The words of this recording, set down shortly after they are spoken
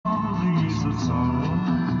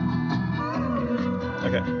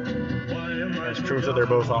Okay. It's proof that they're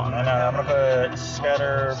both on. And I'm going to put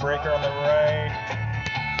ScatterBreaker on the right.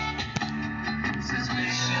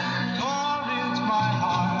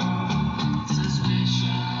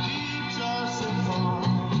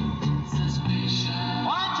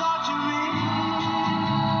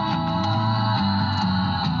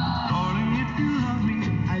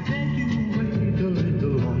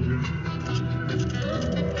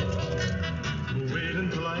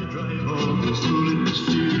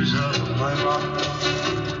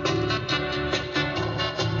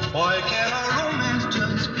 Why can't our romance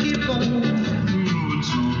just keep on moving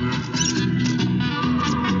stronger?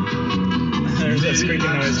 There's that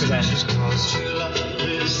squeaking noise because I'm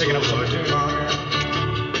picking up some tune on here.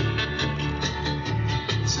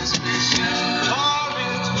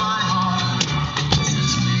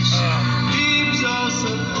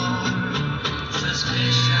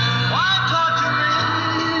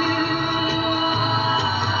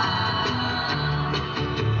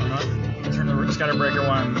 ScatterBreaker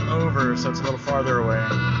one over, so it's a little farther away.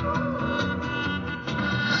 Okay.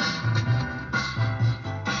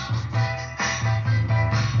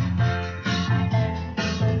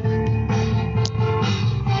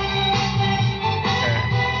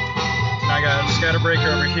 So now I got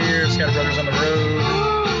ScatterBreaker over here, ScatterBreaker's on the road.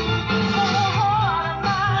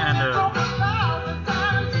 And I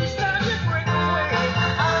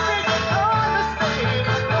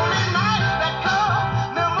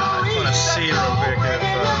just want to see real quick if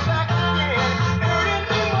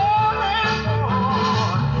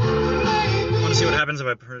see what happens if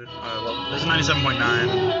I put it, well, this is 97.9. Kind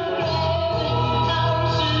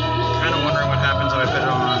of wondering what happens if I put it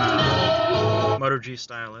on Moto G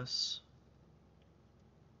stylus.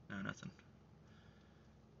 No, nothing.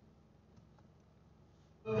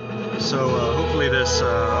 So hopefully this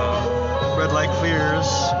red light clears.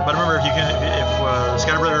 But remember, if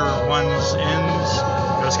ScatterBreaker 1's ends,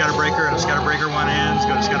 go to ScatterBreaker, and if ScatterBreaker 1 ends,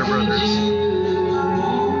 go to ScatterBrothers.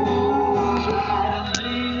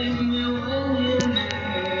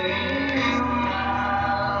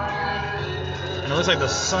 It looks like the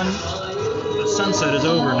sunset is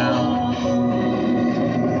over now.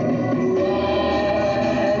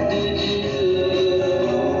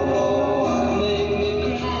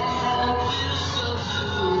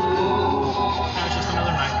 Now it's just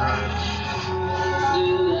another night drive.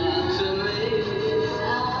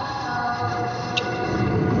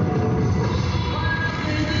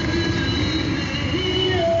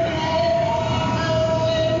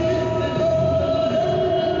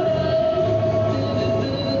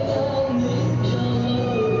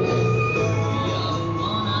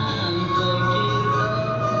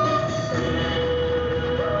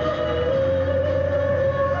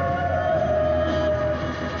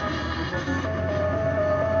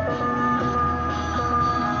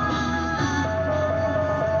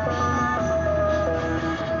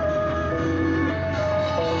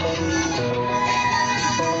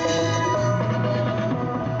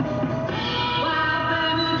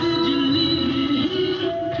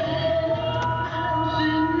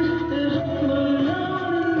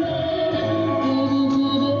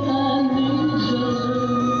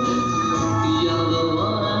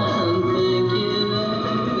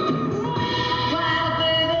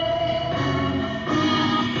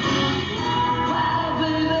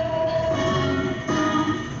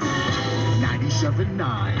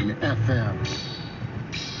 FM.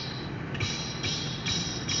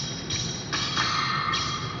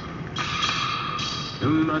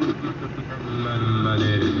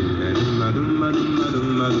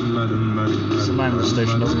 Sometimes the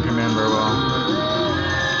station doesn't come in very well.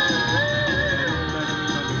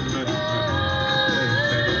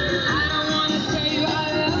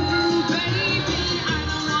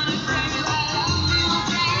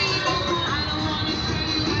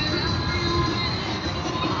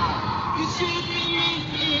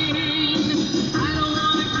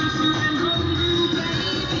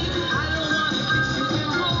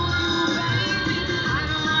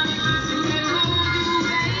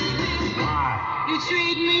 You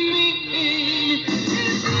treat me mean.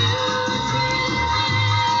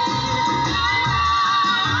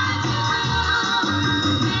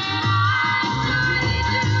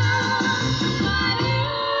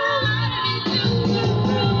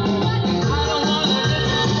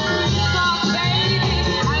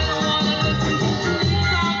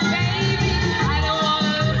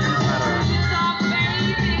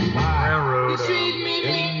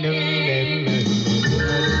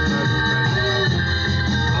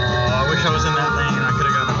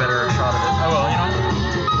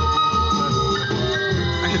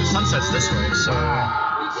 sunset's this way, so.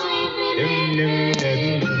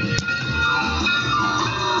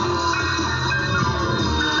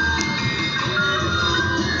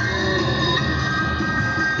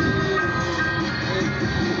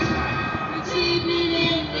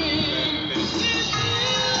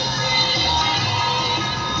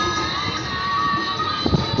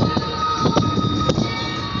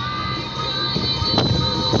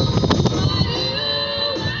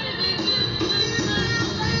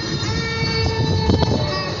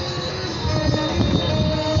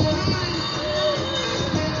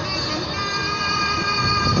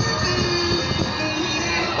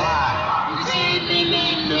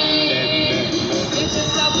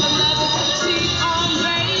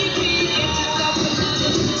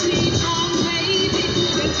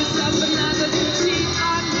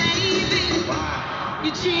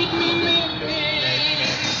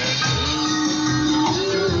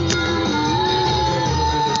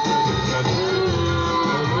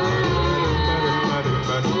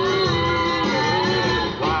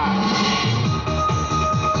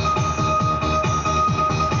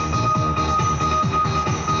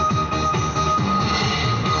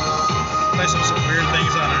 Play some weird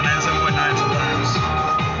things on our 97.9 sometimes.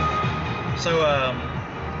 So,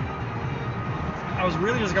 I was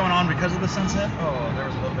really just going on because of the sunset. Oh, there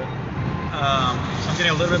was a little bit. So I'm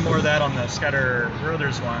getting a little bit more of that on the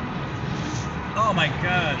ScatterBrothers one. Oh my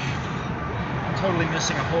gosh. I'm totally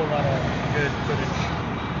missing a whole lot of good footage.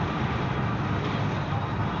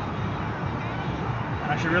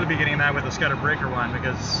 And I should really be getting that with the ScatterBreaker one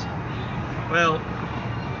because, well,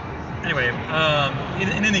 anyway, in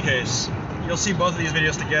any case, you'll see both of these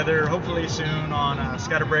videos together hopefully soon on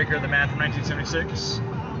ScatterBreaker, the man from 1976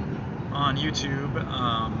 on YouTube,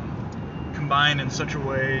 combined in such a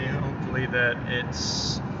way hopefully that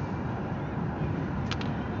it's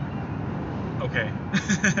okay.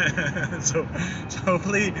 so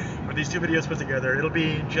hopefully with these two videos put together it'll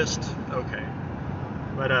be just okay.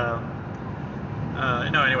 But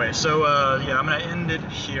no, anyway, so yeah, I'm gonna end it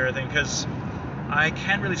here I think because I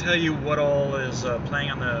can't really tell you what all is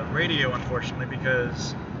playing on the radio, unfortunately,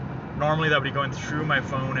 because normally that would be going through my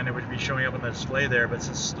phone and it would be showing up on the display there, but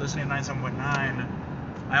since listening to 97.9,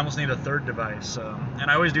 I almost need a third device. And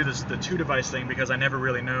I always do the two-device thing because I never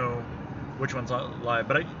really know which one's live.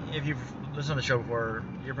 But if you've listened to the show before,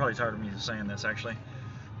 you're probably tired of me saying this, actually.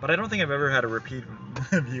 But I don't think I've ever had a repeat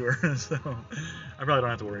viewer, so I probably don't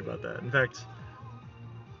have to worry about that. In fact,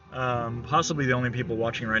 possibly the only people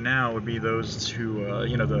watching right now would be those who,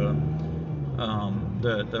 you know, the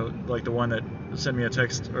one that sent me a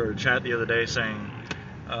text or a chat the other day saying,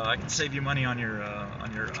 I can save you money on your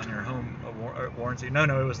home warranty. No,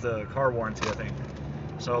 it was the car warranty, I think.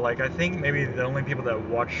 So like, I think maybe the only people that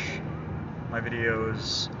watch my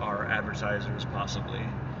videos are advertisers, possibly,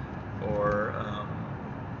 or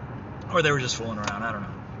they were just fooling around. I don't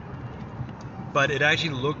know. But it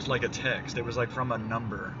actually looked like a text. It was like from a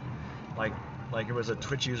number, like it was a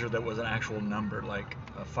Twitch user that was an actual number, like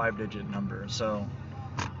a 5-digit number. So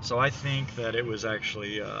I think that it was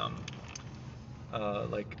actually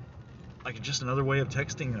like just another way of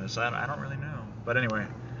texting us. I don't really know. But anyway,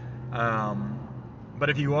 but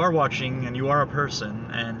if you are watching and you are a person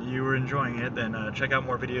and you are enjoying it, then check out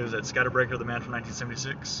more videos at ScatterBreaker, the man from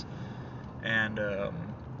 1976, and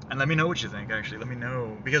let me know what you think. Actually, let me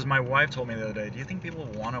know, because my wife told me the other day, do you think people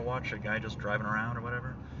want to watch a guy just driving around or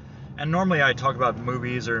whatever? And normally I talk about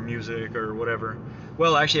movies or music or whatever.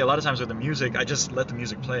 Well, actually, a lot of times with the music, I just let the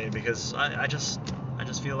music play because I just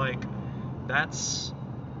feel like that's,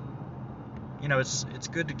 you know, it's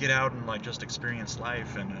good to get out and like just experience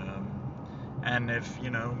life, and if, you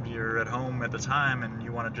know, you're at home at the time and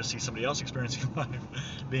you want to just see somebody else experiencing life,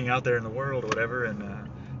 being out there in the world or whatever, and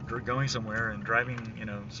going somewhere and driving, you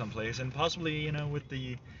know, someplace, and possibly, you know, with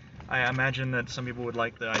the, I imagine that some people would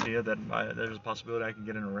like the idea that there's a possibility I can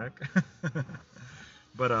get in a wreck.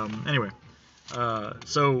 But anyway,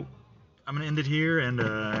 so I'm gonna end it here and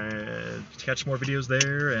catch more videos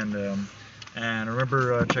there, and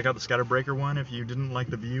remember, check out the ScatterBreaker one if you didn't like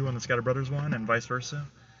the view on the ScatterBrothers one, and vice versa.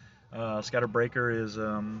 ScatterBreaker is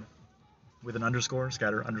with an underscore,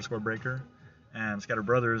 Scatter_Breaker, and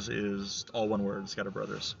ScatterBrothers is all one word,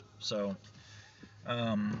 ScatterBrothers. So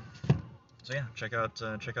yeah, check out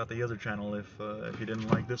the other channel if you didn't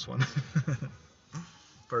like this one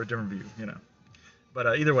for a different view, you know.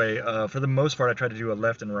 But either way, for the most part, I tried to do a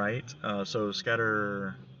left and right. So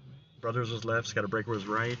ScatterBrothers was left, ScatterBreaker was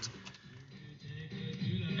right,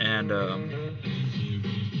 and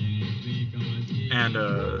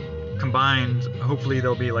combined, hopefully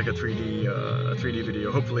there'll be like a 3D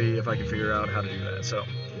video. Hopefully, if I can figure out how to do that. So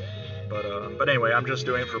But anyway, I'm just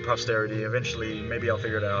doing it for posterity. Eventually, maybe I'll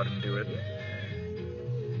figure it out and do it.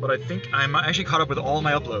 But I think I'm actually caught up with all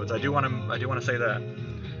my uploads. I do want to say that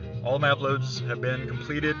all my uploads have been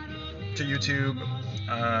completed to YouTube.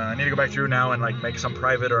 I need to go back through now and like make some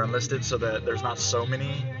private or unlisted so that there's not so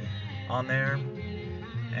many on there.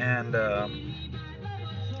 And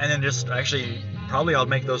then just actually probably I'll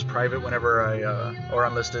make those private whenever or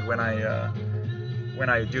unlisted when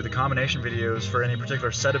I do the combination videos for any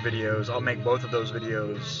particular set of videos. I'll make both of those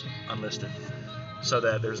videos unlisted so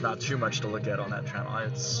that there's not too much to look at on that channel.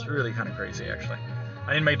 It's really kind of crazy, actually.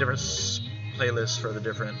 I need to make different playlists for the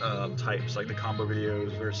different types, like the combo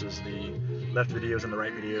videos versus the left videos and the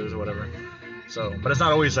right videos or whatever. So, but it's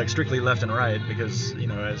not always like strictly left and right, because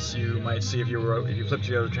as you might see if you flip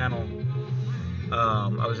to the other channel,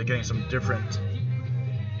 I was getting some different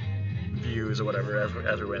views or whatever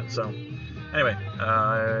as we went. So anyway,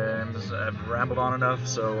 I've rambled on enough,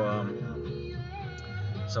 so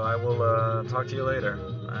I will talk to you later.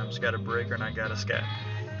 I'm ScatterBreaker and I got a scat.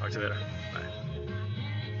 Talk to you later. Bye.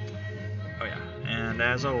 Oh yeah, and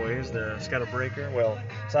as always, the ScatterBreaker, well,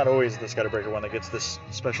 it's not always the ScatterBreaker one that gets this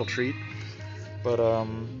special treat, but oh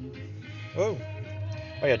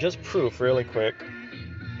yeah, just proof really quick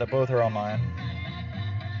that both are online.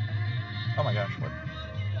 Oh my gosh, what?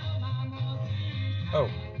 Oh.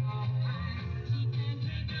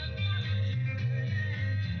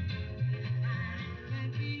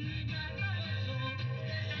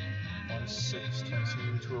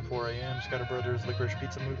 6/22/2:04 a.m. ScatterBrothers Licorice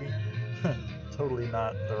Pizza Movie. Totally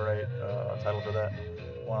not the right title for that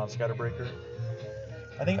one on ScatterBreaker.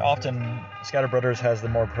 I think often ScatterBrothers has the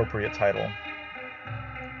more appropriate title.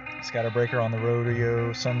 ScatterBreaker on the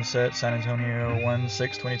Rodeo, Sunset, San Antonio,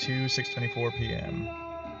 1/6/22, 6:24 p.m.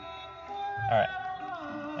 Alright.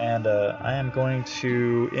 And I am going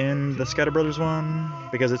to end the ScatterBrothers one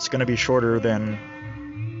because it's going to be shorter than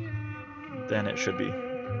it should be.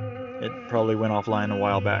 It probably went offline a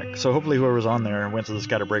while back. So hopefully whoever's on there went to the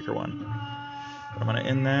ScatterBreaker one. But I'm going to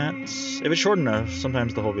end that. If it's short enough,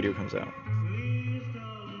 sometimes the whole video comes out.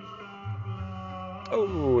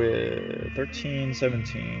 Oh,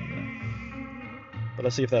 13:17. But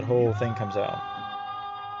let's see if that whole thing comes out.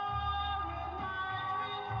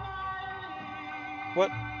 What?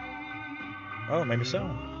 Oh, maybe so.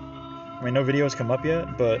 I mean, no videos come up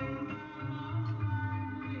yet, but...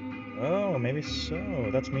 Oh, maybe so.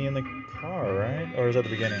 That's me in the car, right? Or is that the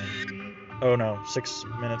beginning? Oh no, 6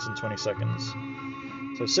 minutes and 20 seconds.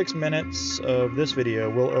 So 6 minutes of this video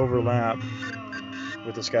will overlap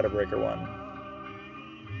with the ScatterBreaker one.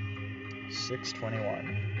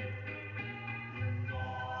 6:21.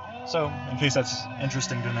 So, in case that's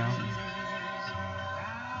interesting to know,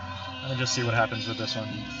 let me just see what happens with this one.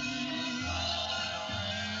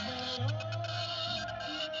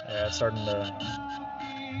 Yeah, it's starting to...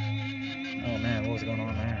 Oh man, what was going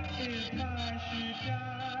on there?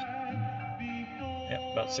 Yep,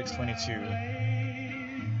 about 6:22.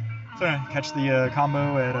 So yeah, catch the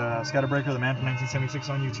combo at ScatterBreaker, the man from 1976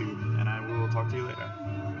 on YouTube, and I will talk to you later.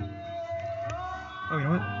 Oh, you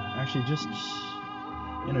know what? Actually, just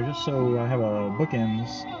so I have a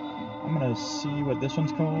bookends, I'm gonna see what this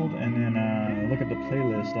one's called, and then look at the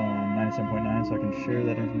playlist on 97.9 so I can share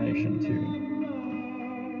that information too.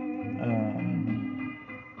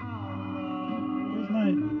 Where's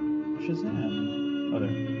my Shazam? Oh,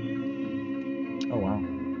 there. Oh, wow.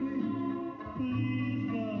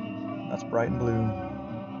 That's bright and blue.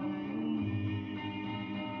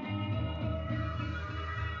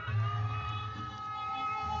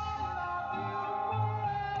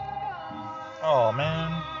 Oh,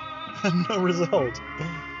 man. No result.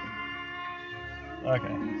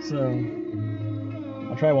 Okay, so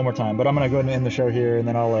I'll try it one more time, but I'm gonna go ahead and end the show here, and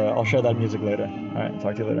then I'll share that music later. All right,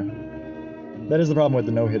 talk to you later. That is the problem with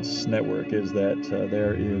the No Hits Network, is that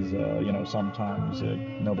there is, sometimes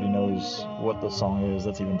nobody knows what the song is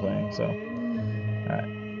that's even playing. So, all right.